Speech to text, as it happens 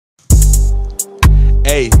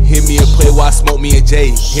Hey, hit me a play while I smoke me a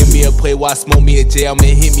J. Hit me a play while I smoke me a J. I'ma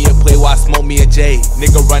hit me a play while I smoke me a J.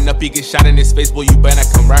 Nigga run up, he get shot in his face, boy, you better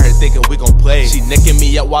not come right here thinking we gon' play. She necking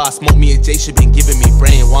me up while I smoke me a J. She been giving me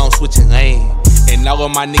brain while I'm switching lane. And all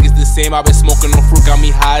of my niggas the same, I been smoking on fruit, got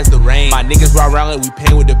me high as the rain. My niggas ride around like we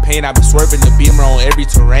pain with the pain, I been swerving the beamer on every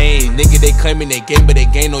terrain. Nigga, they claiming they game, but they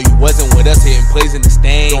game, no, you wasn't with us, hitting plays in the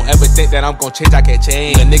stain. Don't ever think that I'm gon' change, I can't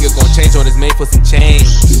change. A nigga gon' change on his mane for some change.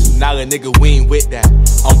 Nah, a nigga, we ain't with that.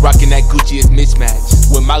 I'm rocking that Gucci, it's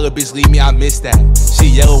mismatch. When my little bitch leave me, I miss that.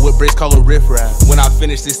 She yellow with braids, call her riff rap. When I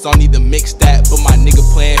finish this song, need to mix that. But my nigga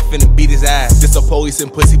playing, finna beat his ass. This a police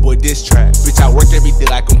and pussy boy diss track. Bitch, I worked every day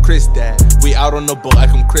like I'm Chris Dad. We out on the boat like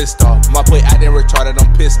I'm Kristoff. My play acting retarded,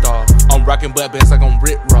 I'm pissed off. I'm rocking black bands like I'm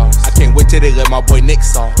Rick Ross. I can't wait till they let my boy Nick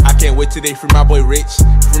off. I can't wait till they free my boy Rich.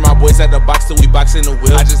 Free my boys at the box till we box in the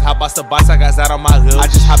wheel. I just hop out the box, I got out on my hill. I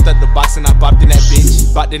just hopped out the box and I bopped in that bitch.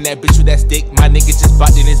 Bopped in that bitch with that stick. My nigga just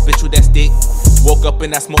bopped in this bitch with that stick. Woke up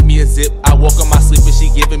and I smoked me a zip. I woke up my sleep and she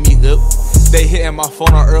giving me lip. They hitting my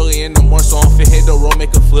phone on early in the morning, so I'm finna hit the road,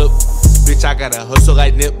 make a flip. Bitch, I gotta hustle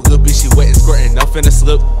like Nip. Little bitch, she wet and squirting, I'm finna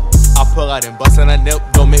slip. I pull out and bust on a nip.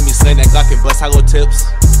 Don't make me sling that Glock and bust hollow tips.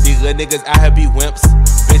 These little niggas out here be wimps.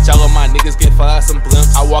 Bitch, all of my niggas get fired some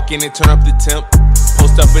blimps. I walk in and turn up the temp.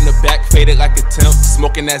 Post up in the back, faded like a temp.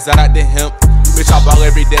 Smoking that Zod out the hemp. Bitch, I ball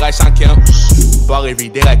every day like Sean Kemp. Ball every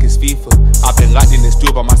day like it's FIFA. I've been locked in this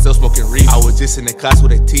studio by myself smoking reef. I was just in the class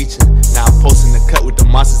with a teacher. Now I'm posting the cut with the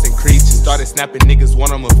monsters and creatures. Started snapping niggas, one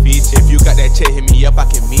of them a feature. If you got that check, hit me up, I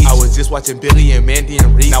can meet you. I was just watching Billy and Mandy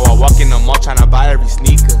and Reed. Now I walk in the mall tryna buy every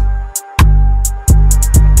sneaker.